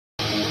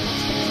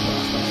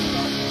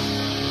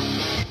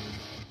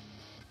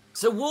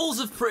So Wolves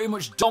have pretty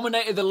much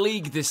dominated the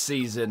league this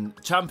season.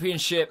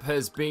 Championship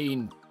has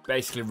been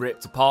basically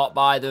ripped apart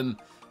by them.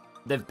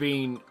 They've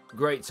been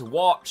great to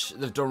watch.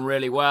 They've done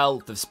really well.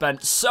 They've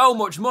spent so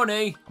much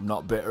money. I'm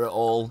not bitter at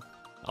all.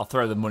 I'll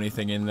throw the money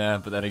thing in there,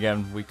 but then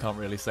again, we can't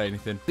really say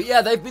anything. But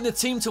yeah, they've been the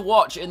team to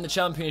watch in the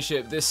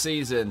Championship this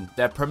season.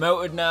 They're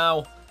promoted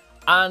now,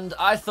 and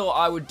I thought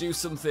I would do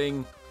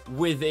something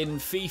within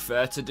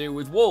FIFA to do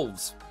with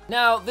Wolves.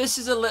 Now, this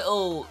is a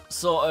little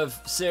sort of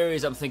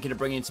series I'm thinking of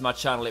bringing to my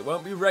channel. It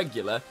won't be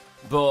regular,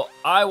 but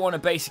I want to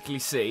basically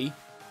see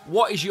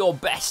what is your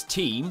best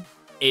team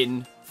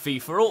in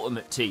FIFA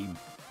Ultimate Team.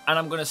 And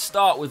I'm going to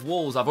start with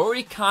Wolves. I've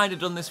already kind of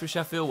done this with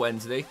Sheffield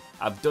Wednesday.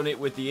 I've done it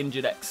with the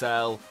Injured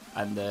XL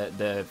and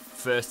the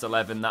first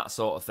 11, that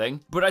sort of thing.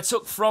 But I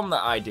took from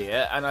that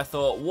idea and I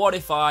thought, what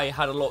if I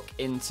had a look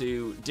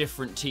into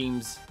different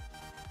teams'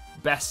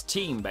 best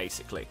team,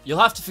 basically. You'll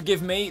have to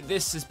forgive me.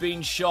 This has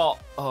been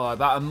shot,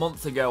 about a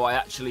month ago. I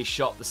actually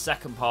shot the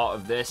second part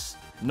of this.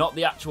 Not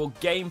the actual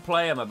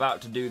gameplay. I'm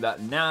about to do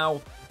that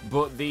now.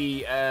 But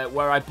the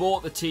where I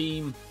bought the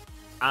team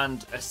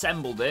and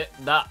assembled it,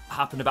 that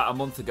happened about a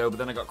month ago, but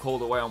then I got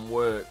called away on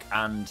work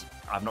and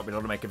I've not been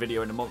able to make a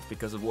video in a month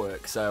because of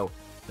work, so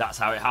that's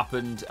how it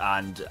happened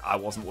and I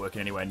wasn't working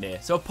anywhere near.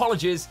 So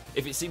apologies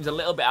if it seems a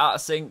little bit out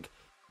of sync,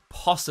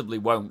 possibly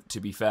won't,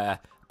 to be fair,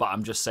 but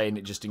I'm just saying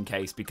it just in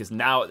case, because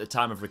now at the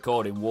time of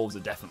recording, Wolves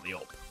are definitely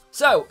up.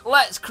 So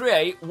let's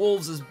create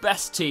Wolves'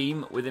 best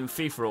team within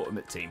FIFA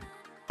Ultimate Team.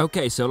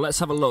 Okay, so let's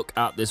have a look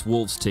at this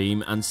Wolves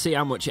team and see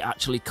how much it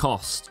actually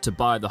costs to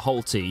buy the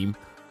whole team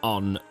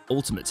on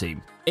Ultimate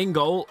Team. In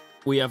goal,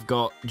 we have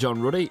got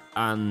John Ruddy,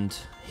 and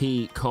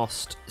he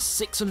cost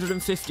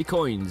 650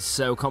 coins,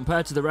 so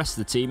compared to the rest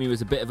of the team, he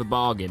was a bit of a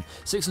bargain.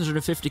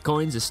 650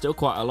 coins is still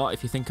quite a lot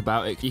if you think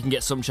about it. You can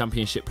get some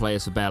Championship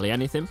players for barely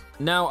anything.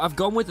 Now, I've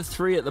gone with the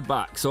 3 at the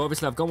back, so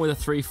obviously I've gone with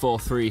a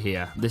 3-4-3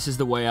 here. This is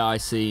the way I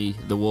see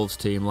the Wolves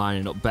team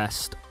lining up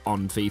best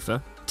on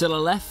FIFA. To the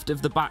left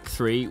of the back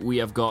 3, we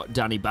have got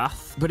Danny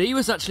Bath, but he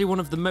was actually one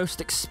of the most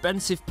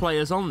expensive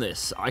players on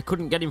this. I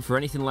couldn't get him for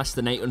anything less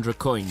than 800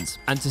 coins.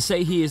 And to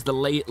say he is the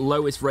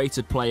lowest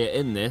rated player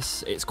in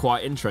this, it's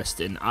quite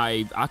interesting.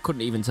 I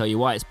couldn't even tell you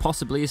why. It's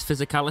possibly his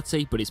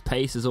physicality, but his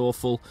pace is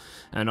awful.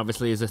 And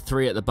obviously as a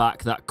 3 at the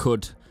back, that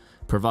could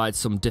provide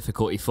some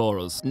difficulty for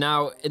us.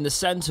 Now, in the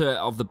centre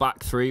of the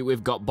back 3,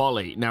 we've got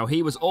Bolly. Now,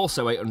 he was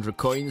also 800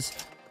 coins.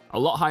 A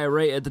lot higher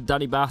rated than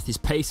Danny Bath. His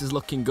pace is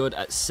looking good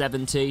at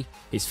 70.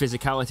 His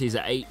physicality is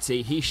at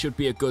 80. He should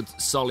be a good,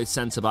 solid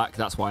centre-back.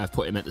 That's why I've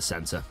put him at the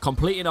centre.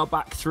 Completing our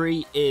back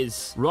 3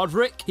 is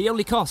Roderick. He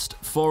only cost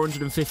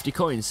 450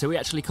 coins, so he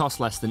actually cost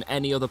less than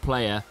any other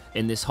player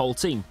in this whole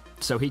team.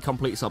 So he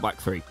completes our back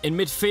 3. In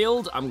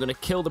midfield, I'm going to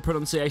kill the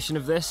pronunciation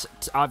of this.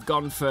 I've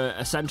gone for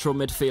a central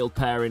midfield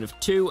pairing of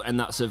 2, and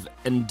that's of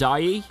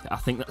Ndiaye. I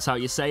think that's how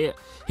you say it.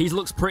 He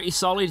looks pretty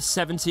solid,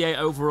 78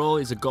 overall.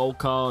 He's a gold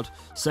card,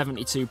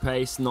 72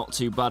 pace, not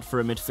too bad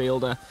for a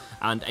midfielder,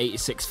 and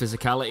 86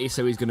 physicality,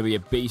 so he's going to be a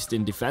beast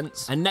in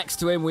defence. And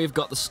next to him, we've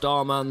got the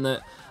star man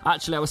that...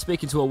 Actually, I was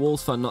speaking to a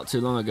Wolves fan not too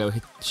long ago.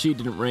 She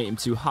didn't rate him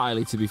too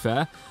highly, to be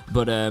fair.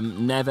 But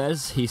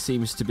Neves, he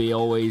seems to be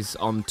always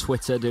on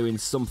Twitter doing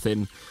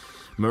something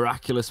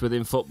miraculous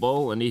within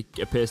football, and he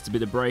appears to be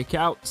the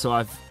breakout, so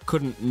I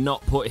couldn't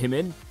not put him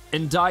in.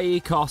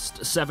 Ndiaye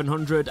cost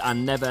 700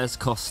 and Neves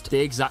cost the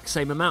exact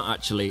same amount,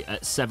 actually,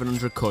 at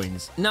 700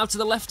 coins. Now, to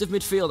the left of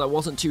midfield, I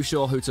wasn't too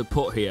sure who to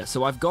put here,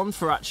 so I've gone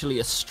for actually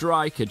a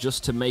striker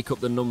just to make up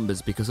the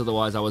numbers, because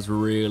otherwise I was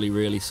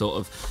really sort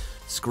of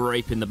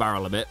scraping the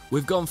barrel a bit.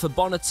 We've gone for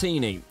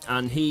Bonatini,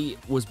 and he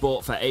was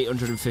bought for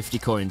 850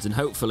 coins, and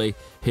hopefully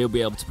he'll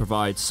be able to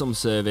provide some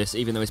service,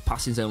 even though his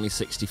passing's only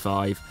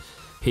 65.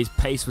 His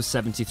pace was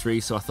 73,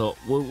 so I thought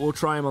we'll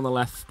try him on the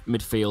left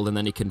midfield, and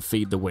then he can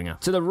feed the winger.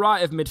 To the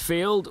right of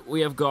midfield,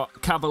 we have got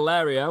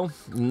Cavalerio,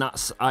 and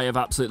I have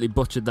absolutely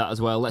butchered that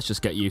as well. Let's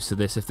just get used to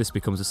this. If this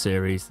becomes a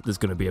series, there's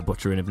going to be a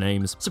butchering of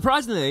names.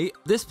 Surprisingly,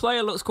 this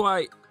player looks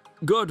quite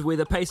good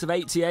with a pace of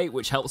 88,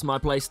 which helps my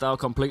playstyle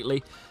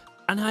completely.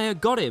 And I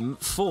got him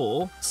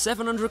for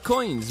 700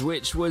 coins,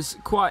 which was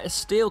quite a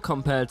steal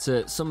compared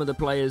to some of the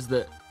players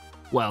that...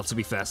 Well, to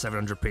be fair,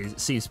 700p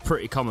seems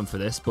pretty common for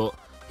this, but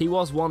he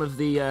was one of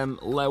the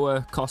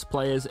lower cost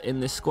players in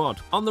this squad.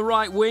 On the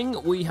right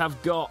wing, we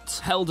have got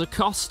Helder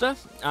Costa,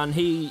 and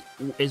he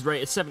is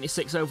rated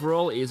 76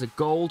 overall. He is a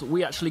gold.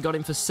 We actually got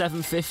him for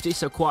 750,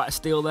 so quite a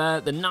steal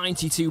there. The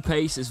 92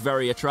 pace is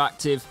very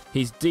attractive.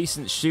 He's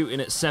decent shooting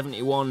at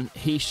 71.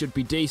 He should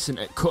be decent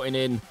at cutting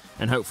in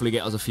and hopefully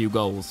get us a few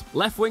goals.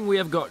 Left wing, we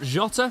have got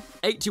Jota,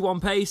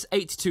 81 pace,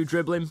 82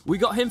 dribbling. We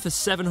got him for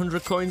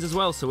 700 coins as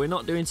well, so we're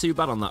not doing too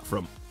bad on that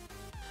front.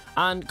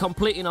 And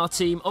completing our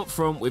team up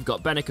front, we've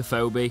got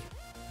Benicophobe,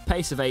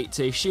 pace of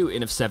 80,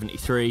 shooting of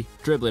 73,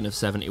 dribbling of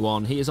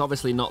 71. He is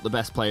obviously not the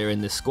best player in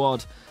this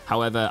squad.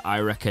 However, I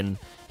reckon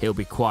he'll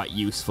be quite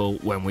useful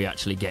when we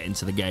actually get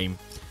into the game.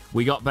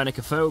 We got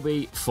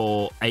Benicophobe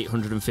for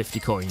 850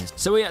 coins.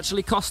 So he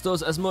actually cost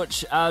us as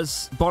much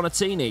as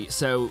Bonatini,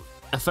 so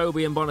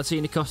Afobe and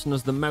Bonatini costing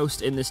us the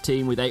most in this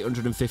team with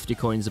 850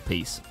 coins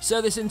apiece.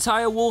 So this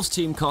entire Wolves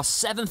team costs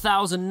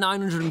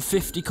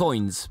 7,950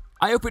 coins.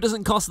 I hope it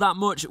doesn't cost that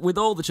much with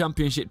all the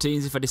Championship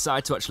teams if I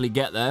decide to actually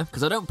get there,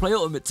 because I don't play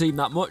Ultimate Team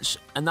that much,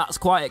 and that's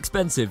quite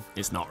expensive.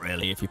 It's not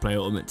really if you play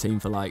Ultimate Team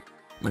for like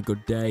a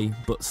good day,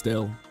 but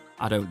still,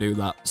 I don't do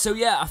that. So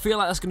yeah, I feel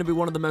like that's going to be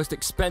one of the most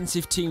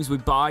expensive teams we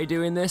buy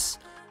doing this.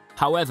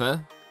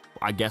 However,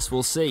 I guess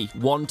we'll see.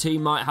 One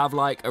team might have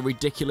like a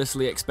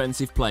ridiculously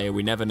expensive player,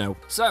 we never know.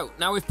 So,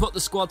 now we've put the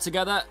squad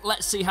together,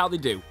 let's see how they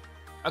do.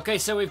 Okay,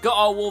 so we've got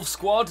our Wolves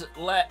squad,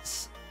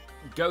 let's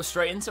go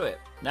straight into it.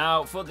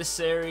 Now, for this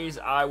series,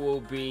 I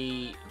will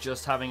be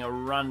just having a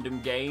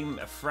random game,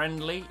 a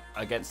friendly,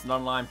 against an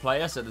online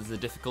player, so there's a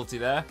difficulty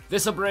there.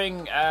 This will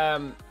bring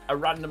a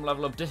random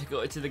level of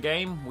difficulty to the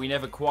game. We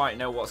never quite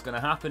know what's going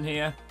to happen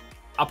here.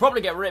 I'll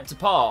probably get ripped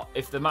apart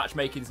if the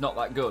matchmaking's not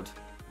that good,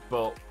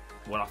 but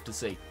we'll have to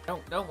see.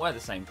 Don't wear the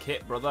same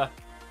kit, brother.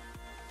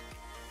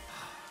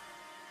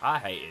 I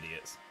hate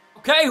idiots.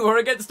 Okay, we're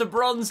against a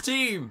bronze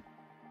team.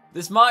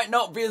 This might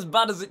not be as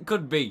bad as it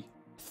could be.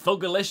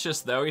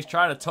 Thugalicious, though, he's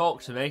trying to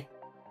talk to me.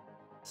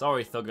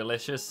 Sorry,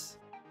 Thugalicious.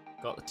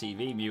 Got the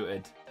TV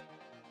muted.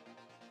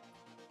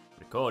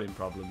 Recording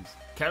problems.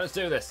 Okay, let's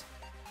do this.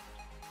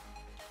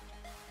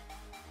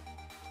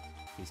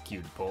 He's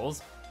cued to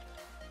pause.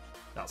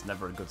 That's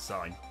never a good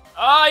sign.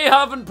 I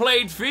haven't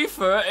played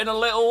FIFA in a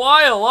little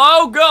while.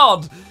 Oh,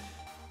 God.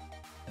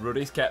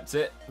 Ruddy's kept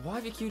it. Why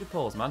have you queued a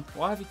pause, man?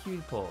 Why have you queued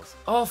a pause?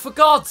 Oh, for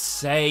God's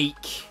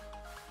sake.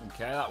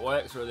 Okay, that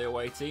works for the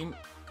away team.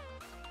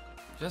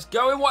 Just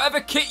go in whatever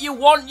kit you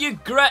want, you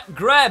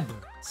greb.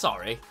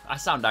 Sorry, I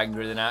sound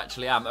angrier than I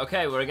actually am.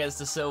 Okay, we're against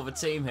a silver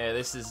team here.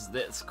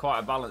 That's quite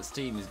a balanced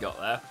team he's got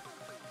there.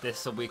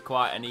 This will be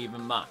quite an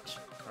even match.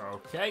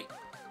 Okay.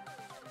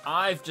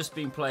 I've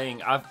been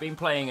playing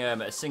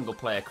a single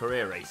player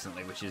career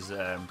recently, which is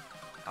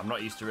I'm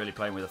not used to really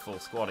playing with a full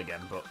squad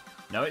again, but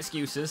no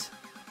excuses.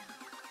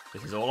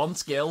 This is all on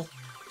skill.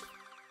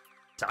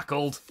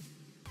 Tackled.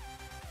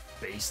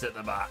 Beast at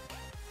the back.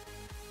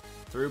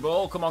 Through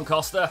ball, come on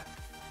Costa.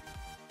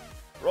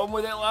 Run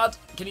with it, lad.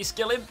 Can you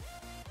skill him?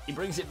 He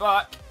brings it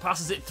back,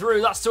 passes it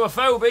through. That's to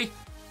Afobe.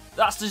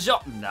 That's to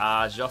Jota.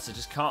 Nah, Jota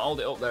just can't hold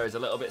it up there. He's a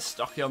little bit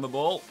stocky on the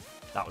ball.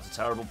 That was a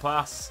terrible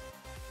pass.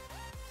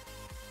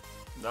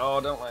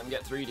 No, don't let him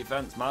get through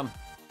defence, man.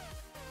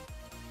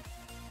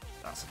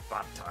 That's a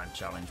bad time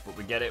challenge, but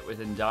we get it with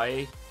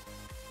Ndiaye.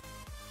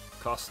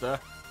 Costa.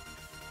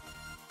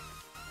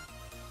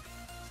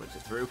 Flips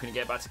it through. Can he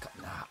get back to...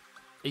 Nah.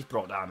 He's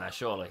brought down there,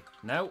 surely.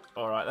 No?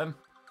 Alright then.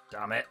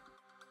 Damn it.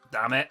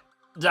 Damn it.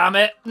 Damn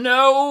it.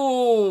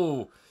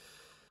 No!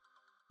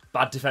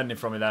 Bad defending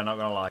from me there, not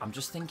gonna lie. I'm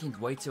just thinking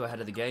way too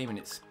ahead of the game and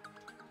it's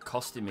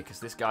costing me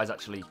because this guy's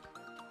actually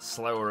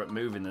slower at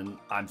moving than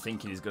I'm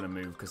thinking he's gonna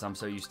move because I'm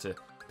so used to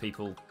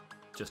people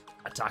just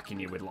attacking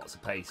you with lots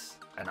of pace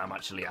and I'm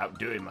actually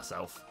outdoing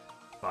myself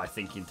by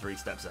thinking 3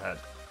 steps ahead.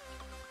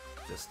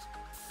 Just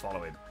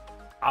follow him.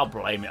 I'll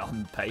blame it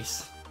on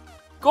pace.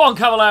 Go on,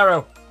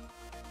 Cavallero!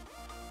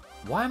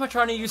 Why am I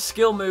trying to use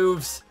skill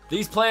moves?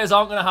 These players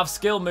aren't going to have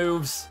skill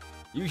moves.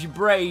 Use your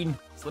brain.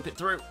 Slip it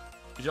through.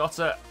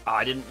 Jota.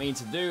 I didn't mean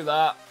to do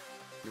that.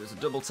 It was a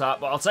double tap,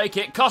 but I'll take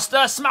it.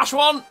 Costa, smash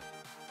one.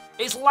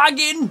 It's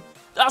lagging.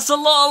 That's a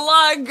lot of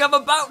lag. I'm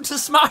about to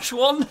smash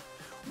one.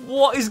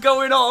 What is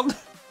going on?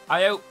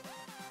 I hope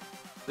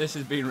this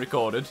is being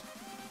recorded.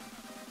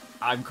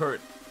 I'm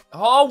current.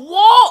 Oh,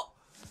 what?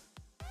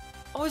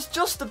 I was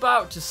just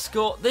about to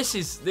score. This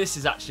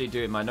is actually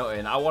doing my nut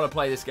in. I want to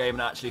play this game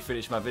and actually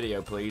finish my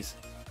video, please.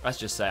 Let's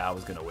just say I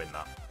was going to win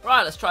that.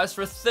 Right, let's try this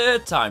for a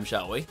 3rd time,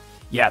 shall we?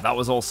 Yeah, that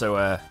was also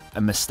a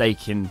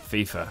mistake in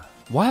FIFA.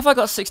 Why have I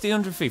got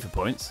 1,600 FIFA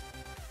points?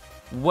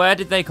 Where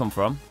did they come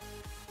from?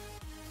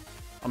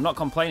 I'm not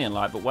complaining,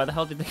 like, but where the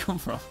hell did they come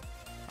from?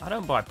 I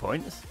don't buy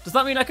points. Does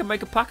that mean I can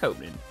make a pack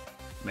opening?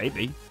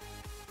 Maybe.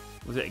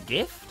 Was it a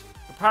gift?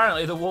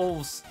 Apparently the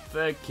Wolves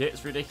 3rd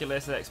kit's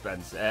ridiculously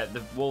expensive.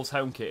 The Wolves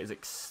home kit is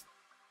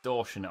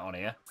extortionate on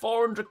here.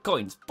 400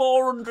 coins.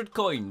 400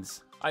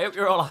 coins. I hope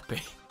you're all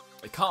happy.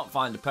 I can't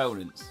find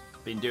opponents.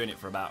 Been doing it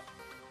for about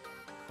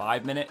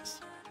 5 minutes.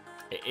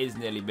 It is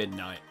nearly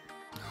midnight.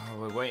 Oh,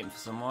 we're waiting for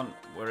someone.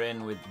 We're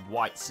in with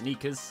white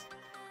sneakers.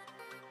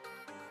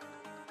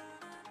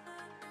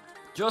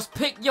 Just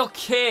pick your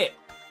kit.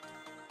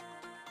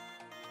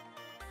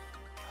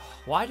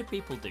 Why do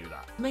people do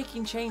that?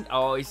 Making change.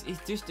 Oh, he's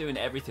just doing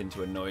everything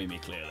to annoy me,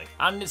 clearly.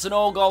 And it's an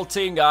all-goal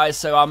team, guys,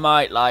 so I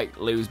might, like,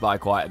 lose by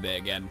quite a bit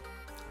again.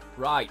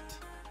 Right.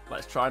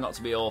 Let's try not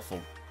to be awful.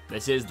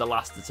 This is the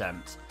last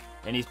attempt.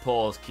 And he's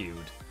pause queued.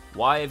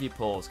 Why have you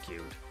pause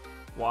queued?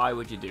 Why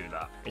would you do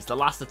that? It's the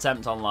last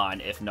attempt online.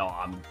 If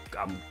not,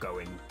 I'm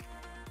going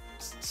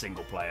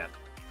single player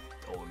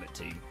ultimate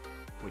team,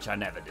 which I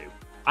never do.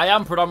 I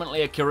am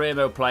predominantly a career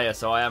mode player,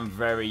 so I am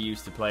very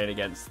used to playing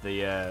against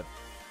the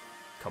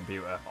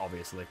computer,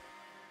 obviously.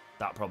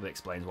 That probably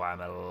explains why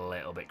I'm a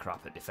little bit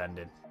crap at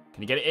defending.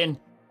 Can you get it in?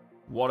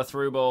 What a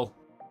through ball.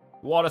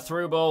 What a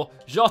through ball.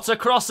 Jota,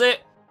 cross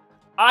it.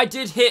 I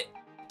did hit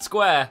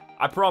square.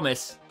 I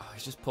promise. Oh,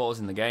 he's just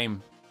pausing the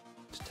game.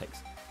 Just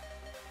takes...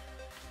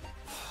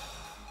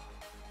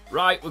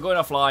 Right, we're going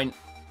offline.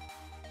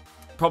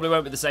 Probably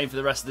won't be the same for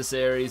the rest of the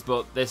series,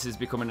 but this is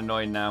becoming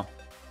annoying now.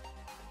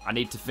 I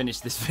need to finish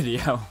this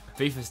video.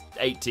 FIFA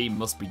 18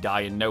 must be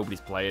dying, nobody's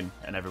playing,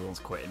 and everyone's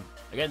quitting.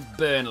 Against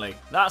Burnley.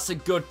 That's a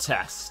good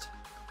test.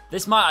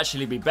 This might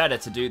actually be better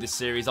to do this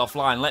series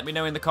offline. Let me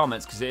know in the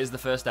comments, because it is the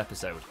first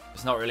episode.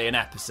 It's not really an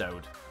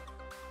episode.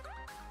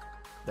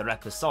 They're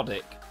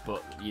episodic,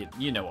 but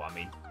you know what I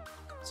mean.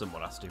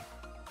 Someone has to.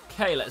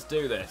 Okay, let's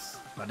do this.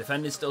 My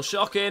defending's still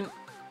shocking.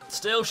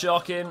 Still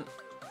shocking.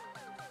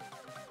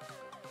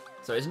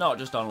 So it's not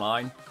just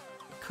online.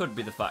 It could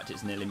be the fact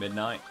it's nearly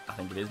midnight. I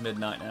think it is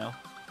midnight now.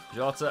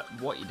 Jota,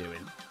 what are you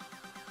doing?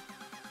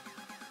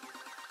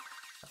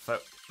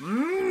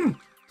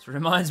 This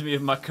reminds me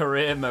of my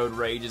career mode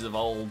rages of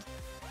old.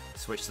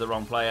 Switch to the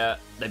wrong player.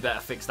 They better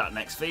fix that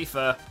next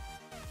FIFA.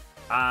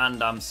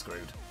 And I'm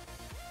screwed.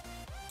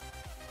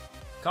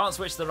 Can't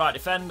switch to the right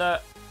defender.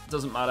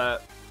 Doesn't matter.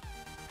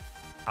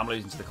 I'm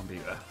losing to the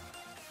computer.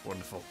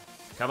 Wonderful.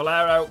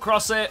 Cavallero,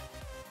 cross it.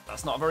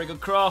 That's not a very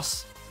good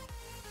cross.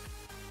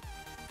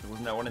 There was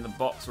no one in the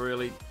box,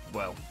 really.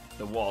 Well,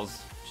 there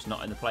was. Just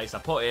not in the place I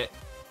put it.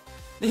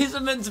 These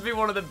are meant to be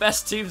one of the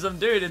best teams I'm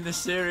doing in this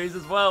series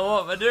as well.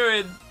 What am I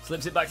doing?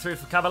 Slips it back through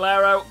for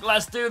Cavallero.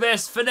 Let's do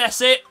this.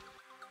 Finesse it.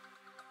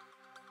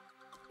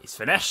 His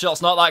finesse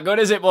shot's not that good,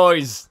 is it,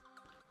 boys?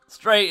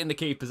 Straight in the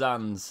keeper's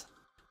hands.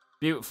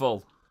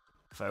 Beautiful.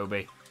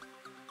 Phobie.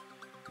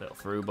 Little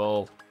through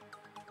ball.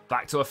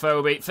 Back to a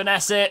Phobie.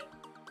 Finesse it.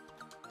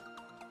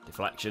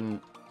 Deflection.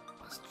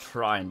 Let's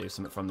try and do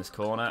something from this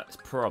corner. It's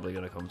probably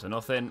going to come to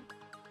nothing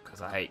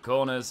because I hate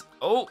corners.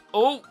 Oh,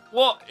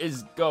 what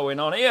is going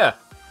on here?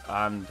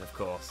 And, of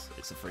course,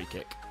 it's a free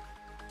kick.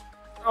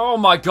 Oh,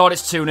 my God,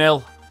 it's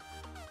 2-0.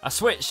 I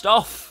switched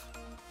off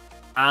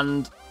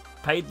and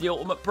paid the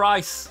ultimate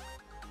price.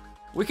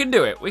 We can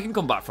do it. We can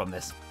come back from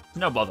this.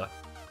 No bother.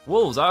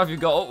 Wolves, how have you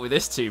got up with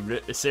this team?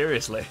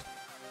 Seriously.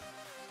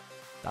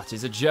 That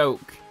is a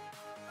joke.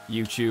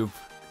 YouTube,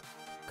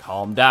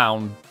 calm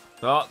down.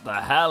 What the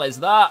hell is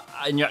that?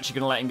 And you're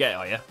actually going to let him get it,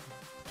 are you?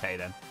 Okay,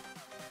 then.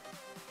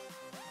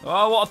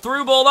 Oh, what a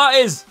through ball that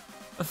is!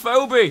 A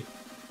Phobie!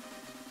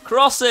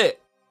 Cross it!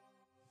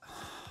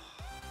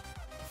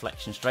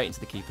 Deflection straight into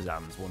the keeper's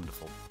hands.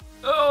 Wonderful.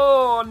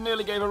 Oh, I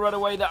nearly gave a red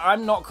away there.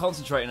 I'm not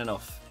concentrating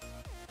enough.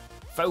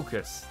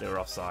 Focus. They were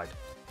offside.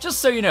 Just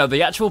so you know,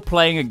 the actual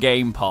playing a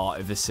game part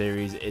of this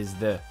series is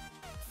the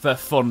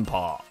fun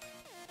part.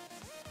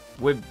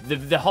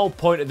 With the whole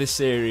point of this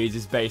series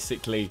is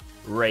basically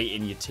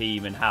rating your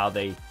team and how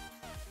they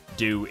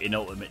do in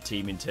Ultimate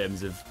Team in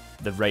terms of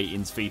the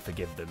ratings FIFA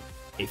give them,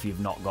 if you've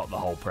not got the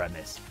whole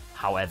premise.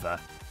 However,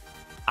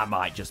 I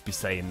might just be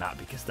saying that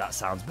because that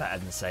sounds better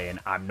than saying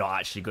I'm not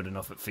actually good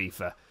enough at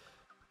FIFA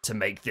to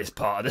make this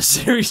part of the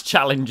series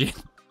challenging.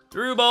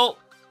 Through ball.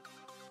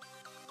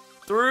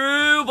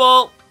 Through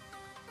ball.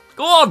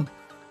 Go on.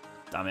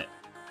 Damn it.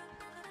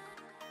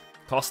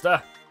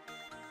 Costa.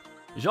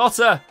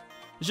 Jota.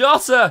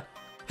 Jota.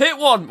 Hit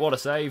one. What a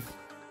save.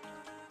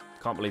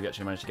 Can't believe he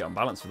actually managed to get on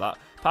balance for that.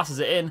 Passes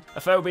it in. A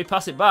Phobie,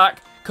 pass it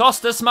back.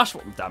 Costa, smash.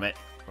 Damn it.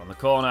 On the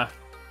corner.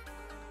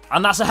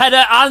 And that's a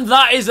header. And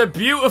that is a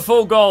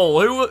beautiful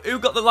goal. Who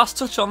got the last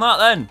touch on that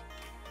then?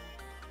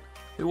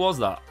 Who was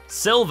that?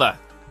 Silva.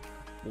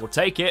 We'll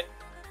take it.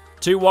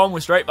 2-1. We're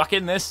straight back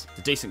in this. It's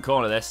a decent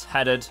corner, this.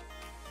 Headed.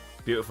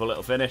 Beautiful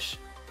little finish.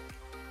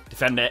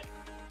 Defend it.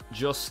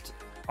 Just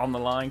on the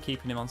line,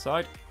 keeping him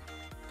onside.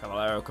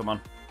 Cavallero, come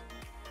on.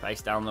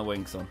 Face down the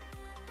wing, son.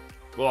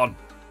 Go on.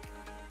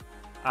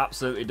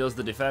 Absolutely does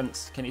the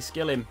defence. Can he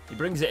skill him? He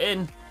brings it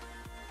in.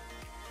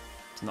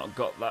 He's not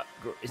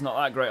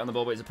that great on the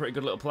ball, but he's a pretty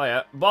good little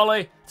player.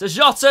 Volley to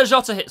Jota.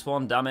 Jota hits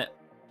one, damn it.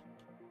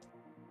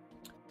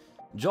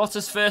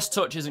 Jota's first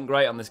touch isn't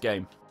great on this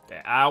game. Get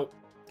it out.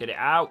 Get it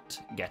out.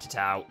 Get it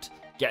out.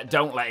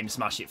 Don't let him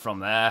smash it from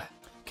there.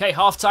 Okay,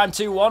 half-time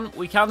 2-1.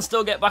 We can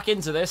still get back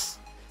into this.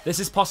 This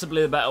is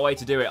possibly the better way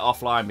to do it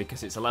offline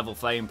because it's a level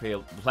playing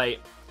field.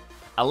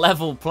 A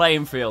level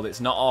playing field.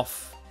 It's not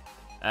off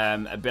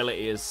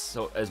ability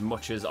as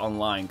much as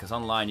online, because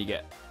online you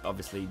get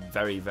obviously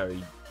very,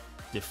 very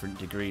different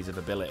degrees of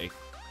ability.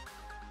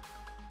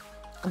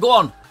 Go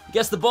on.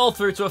 Gets the ball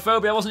through to a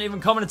Phobie. I wasn't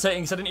even commentating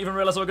because I didn't even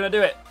realise I was going to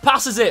do it.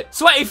 Passes it.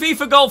 Sweaty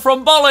FIFA goal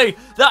from Bolly.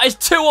 That is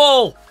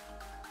 2-2.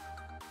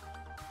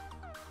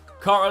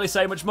 Can't really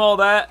say much more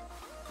there.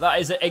 That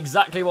is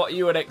exactly what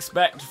you would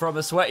expect from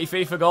a sweaty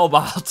FIFA goal,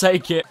 but I'll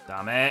take it.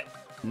 Damn it.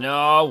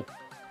 No.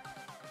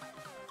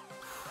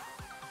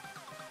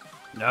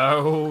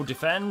 No.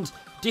 Defend.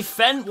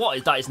 Defend. What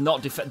is that?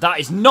 That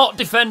is not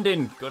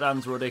defending. Good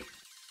hands, Ruddy.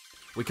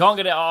 We can't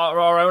get it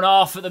our own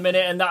half at the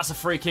minute, and that's a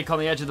free kick on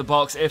the edge of the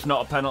box, if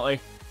not a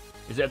penalty.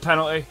 Is it a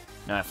penalty?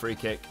 No, free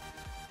kick.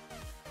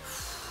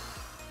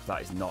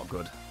 That is not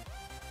good.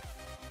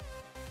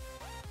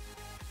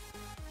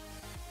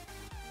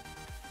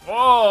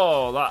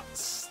 Oh,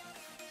 that's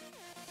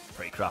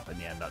pretty crap in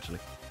the end, actually.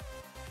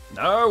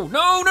 No,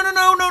 no, no, no,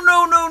 no, no,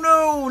 no, no,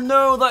 no,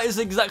 no, that is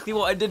exactly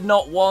what I did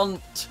not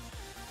want.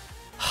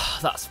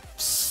 That's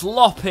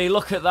sloppy,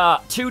 look at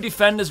that. 2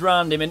 defenders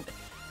round him, and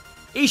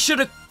he should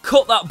have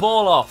cut that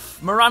ball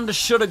off. Miranda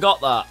should have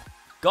got that.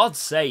 God's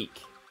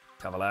sake.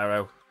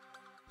 Cavallero,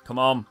 come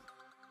on.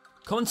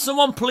 Come on,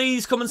 someone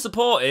please come and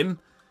support him.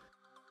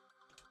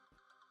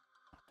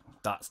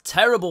 That's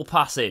terrible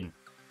passing.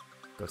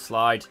 Good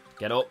slide,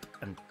 get up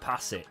and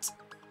pass it.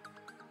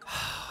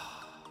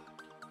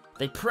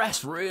 They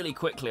press really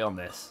quickly on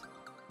this.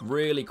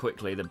 Really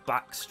quickly. They're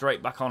back,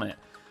 straight back on it.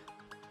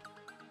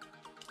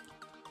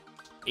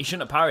 He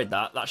shouldn't have parried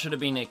that. That should have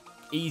been an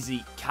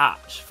easy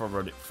catch for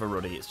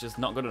Ruddy. It's just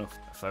not good enough.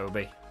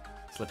 Phoebe.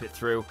 Slip it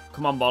through.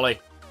 Come on, Bolly.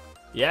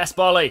 Yes,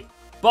 Bolly.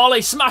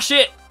 Bolly, smash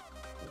it.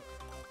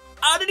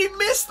 How did he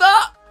miss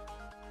that?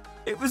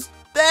 It was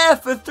there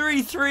for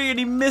 3-3 and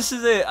he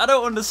misses it. I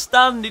don't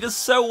understand. He does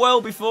so well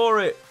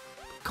before it.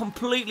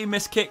 Completely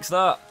miskicks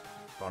that.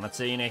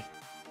 Bonatini.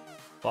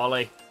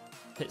 Bolly.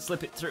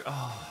 Slip it through.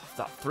 Oh,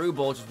 that through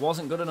ball just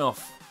wasn't good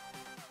enough.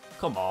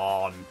 Come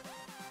on.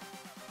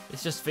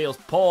 This just feels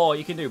poor.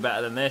 You can do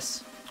better than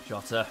this.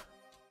 Jota.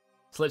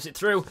 Slips it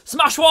through.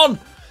 Smash one!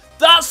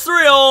 That's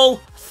 3-all.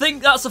 I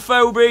think that's a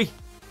Phoebe.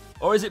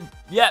 Or is it?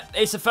 Yep,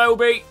 it's a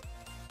Phoebe.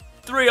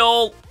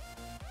 3-all.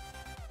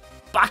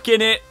 Back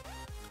in it.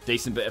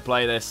 Decent bit of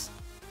play, this.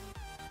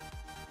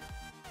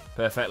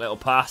 Perfect little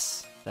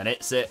pass. Then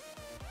hits it.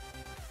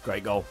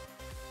 Great goal.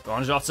 Go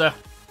on, Jota.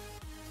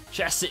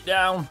 Chest it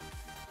down.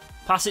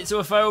 Pass it to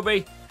a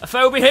Phoebe. A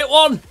Phoebe hit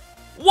one.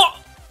 What?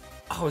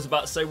 I was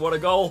about to say, what a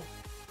goal.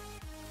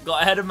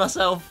 Got ahead of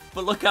myself,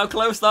 but look how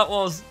close that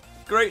was.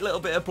 Great little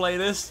bit of play,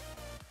 this.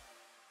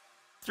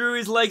 Through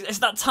his legs. It's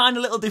that tiny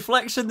little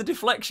deflection. The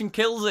deflection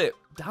kills it.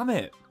 Damn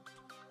it.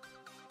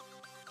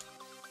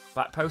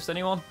 Back post,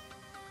 anyone?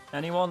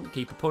 Anyone?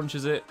 Keeper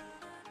punches it.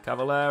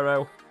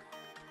 Cavallero.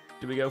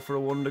 Do we go for a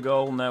wonder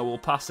goal? No, we'll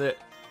pass it.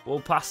 We'll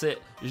pass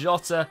it.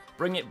 Jota,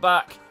 bring it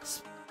back.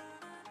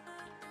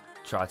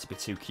 Try to be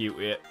too cute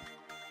with it.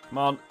 Come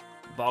on.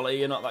 Bolly,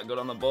 you're not that good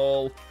on the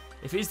ball.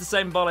 If he's the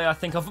same Bolly I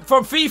think of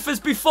from FIFA's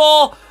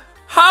before,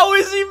 how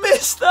has he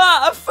missed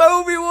that?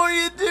 Phoebe, what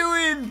are you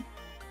doing?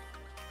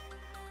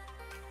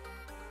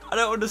 I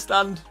don't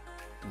understand.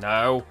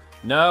 No.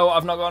 No,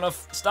 I've not got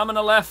enough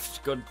stamina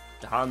left. Good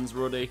hands,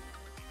 Ruddy.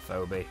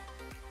 Phoebe.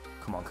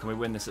 Come on, can we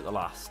win this at the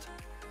last?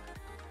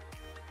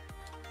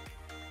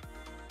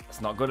 It's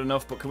not good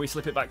enough, but can we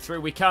slip it back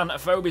through? We can.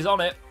 Phoebe's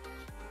on it.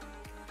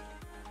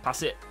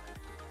 Pass it.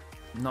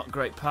 Not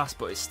great pass,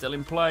 but it's still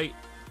in play.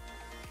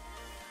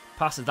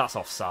 Passes, that's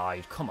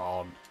offside. Come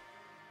on.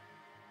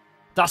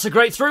 That's a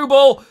great through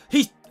ball.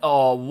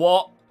 Oh,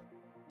 what?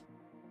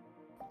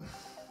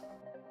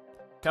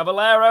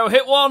 Cavallero,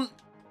 hit one.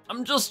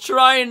 I'm just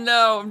trying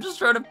now. I'm just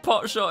trying to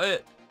pot shot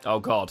it. Oh,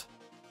 God.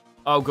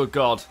 Oh, good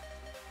God.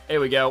 Here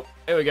we go.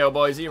 Here we go,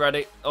 boys. Are you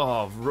ready?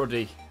 Oh,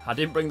 Ruddy. I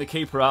didn't bring the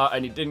keeper out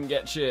and he didn't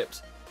get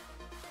chipped.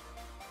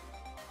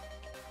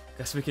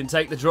 Guess we can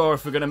take the draw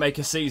if we're going to make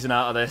a season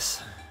out of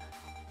this.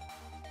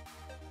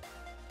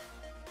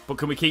 But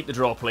can we keep the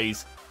draw,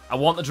 please? I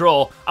want the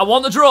draw. I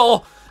want the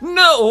draw.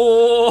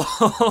 No.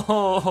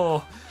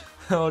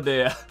 Oh,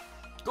 dear.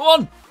 Go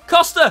on.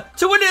 Costa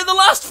to win it at the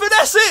last.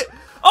 Finesse it.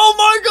 Oh,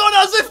 my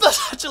God. As if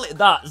that's actually...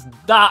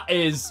 That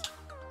is...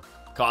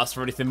 Can't ask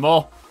for anything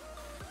more.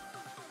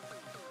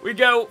 We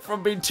go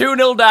from being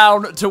 2-0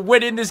 down to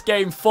winning this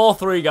game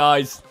 4-3,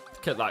 guys.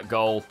 Look at that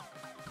goal.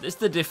 It's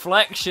the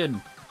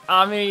deflection.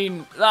 I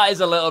mean, that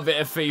is a little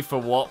bit of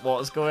FIFA.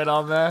 What's going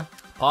on there?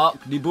 Parc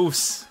de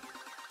Bus.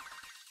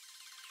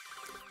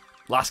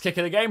 Last kick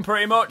of the game,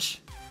 pretty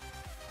much.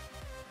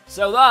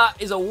 So that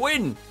is a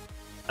win.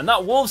 And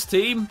that Wolves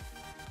team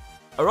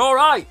are all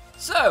right.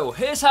 So,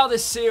 here's how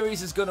this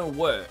series is going to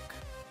work.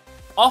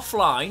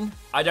 Offline,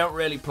 I don't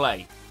really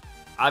play.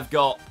 I've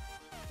got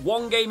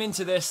one game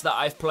into this that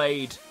I've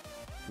played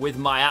with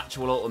my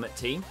actual Ultimate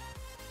team.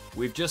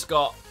 We've just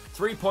got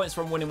 3 points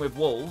from winning with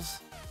Wolves.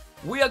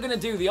 We are going to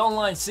do the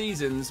online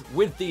seasons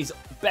with these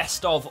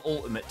best of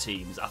Ultimate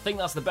teams. I think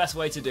that's the best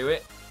way to do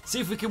it. See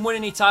if we can win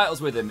any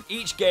titles with them.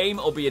 Each game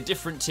will be a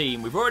different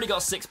team. We've already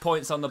got 6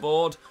 points on the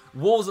board.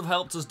 Wolves have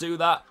helped us do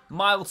that.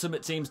 My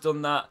Ultimate team's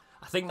done that.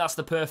 I think that's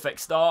the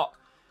perfect start.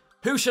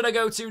 Who should I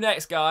go to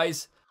next,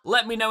 guys?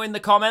 Let me know in the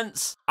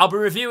comments. I'll be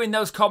reviewing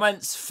those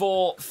comments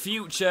for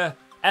future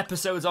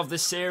episodes of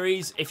this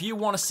series. If you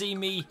want to see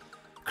me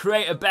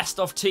create a best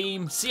of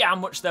team, see how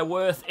much they're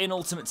worth in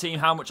Ultimate Team,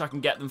 how much I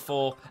can get them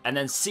for, and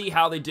then see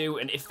how they do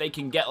and if they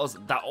can get us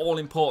that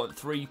all-important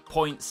 3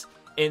 points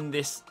in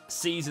this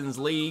season's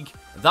league,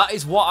 that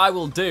is what I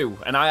will do,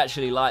 and I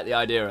actually like the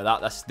idea of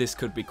that. This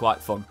could be quite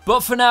fun.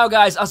 But for now,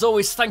 guys, as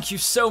always, thank you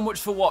so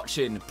much for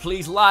watching.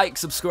 Please like,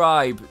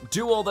 subscribe,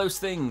 do all those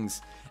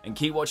things, and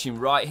keep watching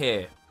right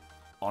here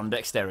on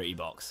Dexterity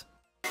Box.